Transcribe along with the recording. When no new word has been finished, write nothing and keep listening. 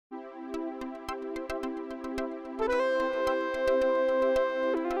Welcome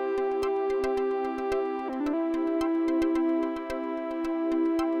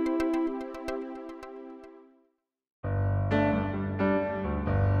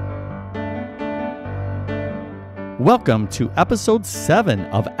to episode 7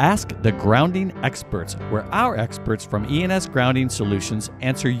 of Ask the Grounding Experts, where our experts from ENS Grounding Solutions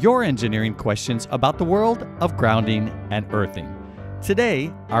answer your engineering questions about the world of grounding and earthing.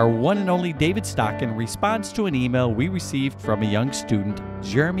 Today, our one and only David Stocken responds to an email we received from a young student,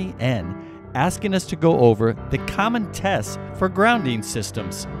 Jeremy N., asking us to go over the common tests for grounding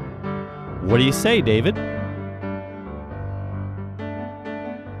systems. What do you say, David?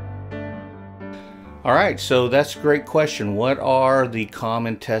 All right, so that's a great question. What are the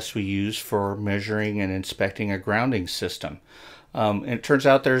common tests we use for measuring and inspecting a grounding system? And it turns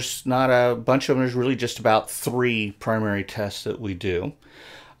out there's not a bunch of them. There's really just about 3 primary tests that we do.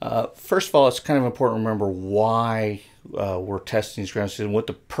 First of all, it's kind of important to remember why we're testing these grounding systems and what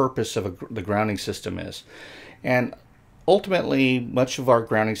the purpose of the grounding system is. And ultimately, much of our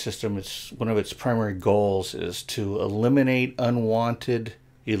grounding system, one of its primary goals is to eliminate unwanted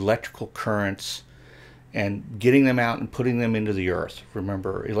electrical currents and getting them out and putting them into the earth.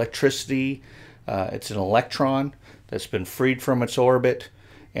 Remember, electricity, it's an electron that's been freed from its orbit,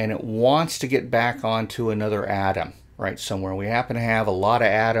 and it wants to get back onto another atom, right, somewhere. We happen to have a lot of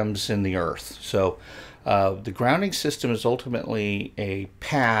atoms in the earth. So the grounding system is ultimately a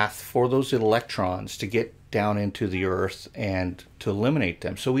path for those electrons to get down into the earth and to eliminate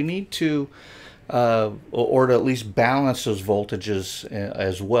them. So we need to, or to at least balance those voltages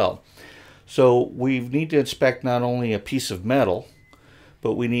as well. So we need to inspect not only a piece of metal,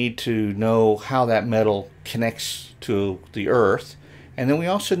 but we need to know how that metal connects to the earth. And then we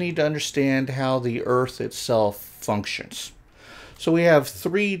also need to understand how the earth itself functions. So we have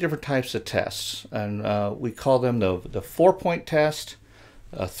 3 different types of tests, and we call them the 4-point test,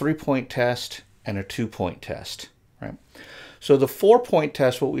 a 3-point test, and a 2-point test, right? So the 4-point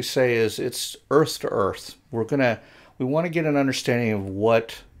test, what we say is it's earth to earth. We want to get an understanding of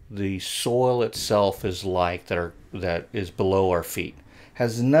what the soil itself is like that is below our feet.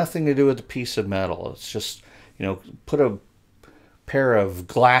 Has nothing to do with the piece of metal. It's just, put a pair of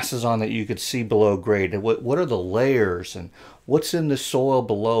glasses on that you could see below grade. And what are the layers and what's in the soil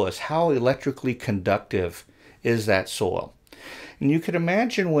below us? How electrically conductive is that soil? And you can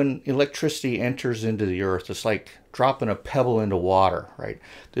imagine when electricity enters into the earth, it's like dropping a pebble into water, right?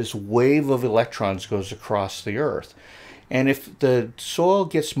 This wave of electrons goes across the earth. And if the soil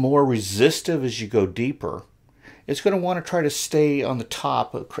gets more resistive as you go deeper, it's going to want to try to stay on the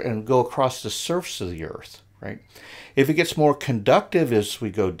top and go across the surface of the earth, right? If it gets more conductive as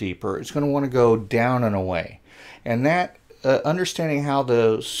we go deeper, it's going to want to go down and away. And that understanding how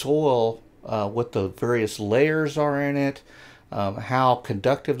the soil, what the various layers are in it, how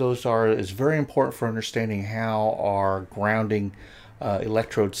conductive those are, is very important for understanding how our grounding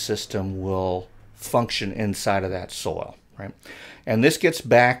electrode system will function inside of that soil. Right? And this gets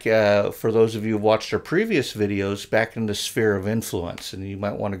back, for those of you who watched our previous videos, back in the sphere of influence. And you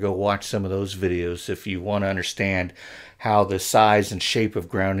might want to go watch some of those videos if you want to understand how the size and shape of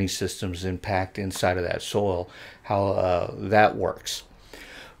grounding systems impact inside of that soil, how that works.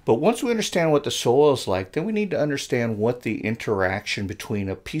 But once we understand what the soil is like, then we need to understand what the interaction between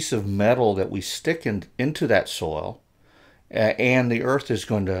a piece of metal that we stick into that soil and the earth is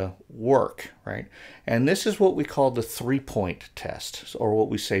going to work, right? And this is what we call the 3-point test, or what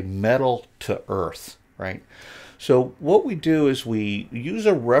we say metal to earth, right? So what we do is we use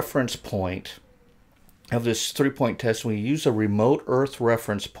a reference point of this 3-point test. We use a remote earth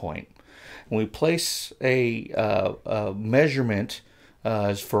reference point, and we place a measurement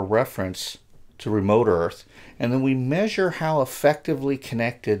as for reference to remote earth, and then we measure how effectively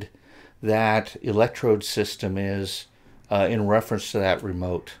connected that electrode system is in reference to that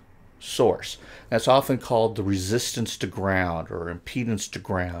remote source. That's often called the resistance to ground or impedance to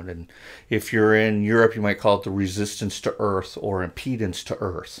ground. And if you're in Europe, you might call it the resistance to earth or impedance to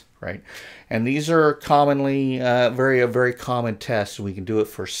earth, right? And these are commonly a very common test. We can do it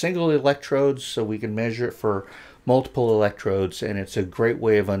for single electrodes, so we can measure it for multiple electrodes, and it's a great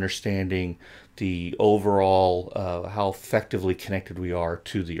way of understanding the overall how effectively connected we are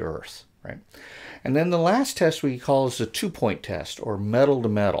to the earth, right? And then the last test we call is the 2-point test, or metal to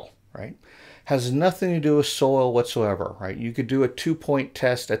metal, right? Has nothing to do with soil whatsoever, right? You could do a 2-point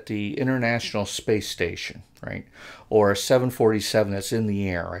test at the International Space Station, right? Or a 747 that's in the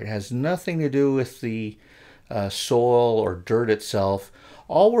air, right? It has nothing to do with the soil or dirt itself.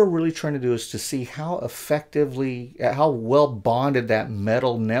 All we're really trying to do is to see how effectively, how well bonded that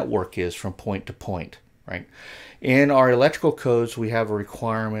metal network is from point to point, right? In our electrical codes, we have a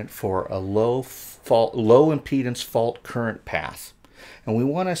requirement for a low impedance fault current path. And we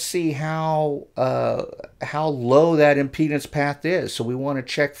want to see how low that impedance path is. So we want to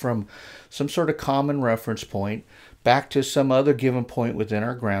check from some sort of common reference point back to some other given point within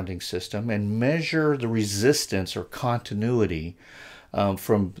our grounding system and measure the resistance or continuity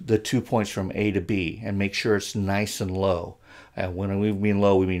from the 2 points from A to B and make sure it's nice and low. When we mean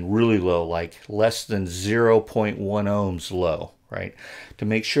low, we mean really low, like less than 0.1 ohms low, right? To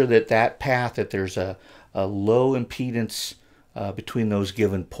make sure that that path, that there's a low impedance between those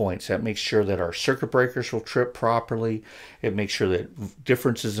given points. That makes sure that our circuit breakers will trip properly. It makes sure that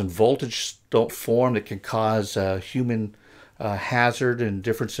differences in voltage don't form that can cause human hazard and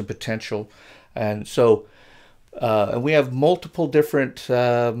difference in potential. And so and we have multiple different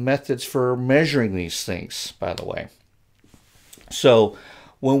methods for measuring these things, by the way. So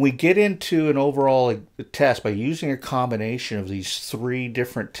when we get into an overall test by using a combination of these three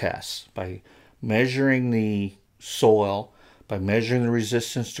different tests, by measuring the soil, by measuring the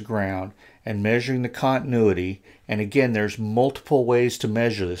resistance to ground, and measuring the continuity, and again, there's multiple ways to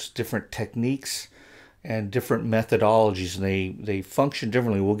measure this, different techniques and different methodologies, and they function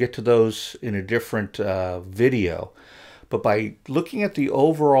differently. We'll get to those in a different video. But by looking at the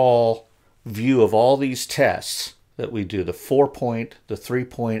overall view of all these tests that we do, the 4-point, the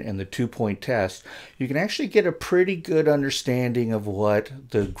 3-point, and the 2-point test, you can actually get a pretty good understanding of what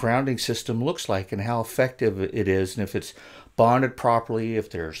the grounding system looks like and how effective it is, and if it's bonded properly, if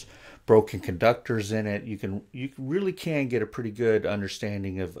there's broken conductors in it. You really can get a pretty good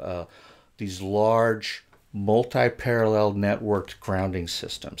understanding of these large multi-parallel networked grounding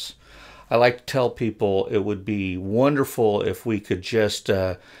systems. I like to tell people it would be wonderful if we could just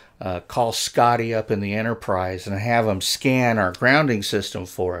call Scotty up in the Enterprise and have him scan our grounding system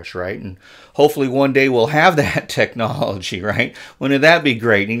for us, right? And hopefully one day we'll have that technology, right? Wouldn't that be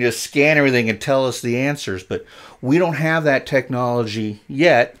great? And he can just scan everything and tell us the answers, but we don't have that technology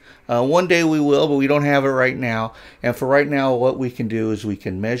yet. One day we will, but we don't have it right now. And for right now, what we can do is we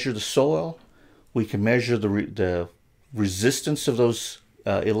can measure the soil, we can measure the resistance of those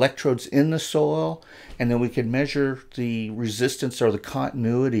electrodes in the soil, and then we can measure the resistance or the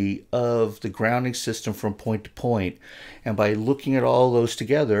continuity of the grounding system from point to point. And by looking at all those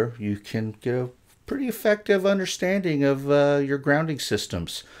together, you can get a pretty effective understanding of your grounding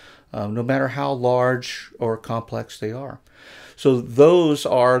systems, no matter how large or complex they are. So those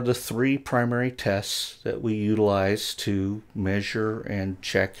are the three primary tests that we utilize to measure and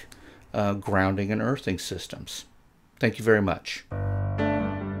check grounding and earthing systems. Thank you very much.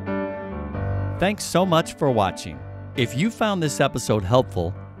 Thanks so much for watching. If you found this episode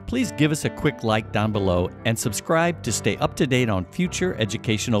helpful, please give us a quick like down below and subscribe to stay up to date on future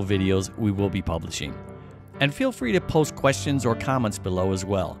educational videos we will be publishing. And feel free to post questions or comments below as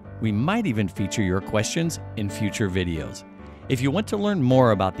well. We might even feature your questions in future videos. If you want to learn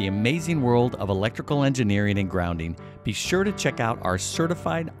more about the amazing world of electrical engineering and grounding, be sure to check out our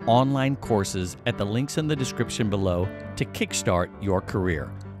certified online courses at the links in the description below to kickstart your career.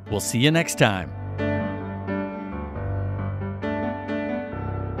 We'll see you next time.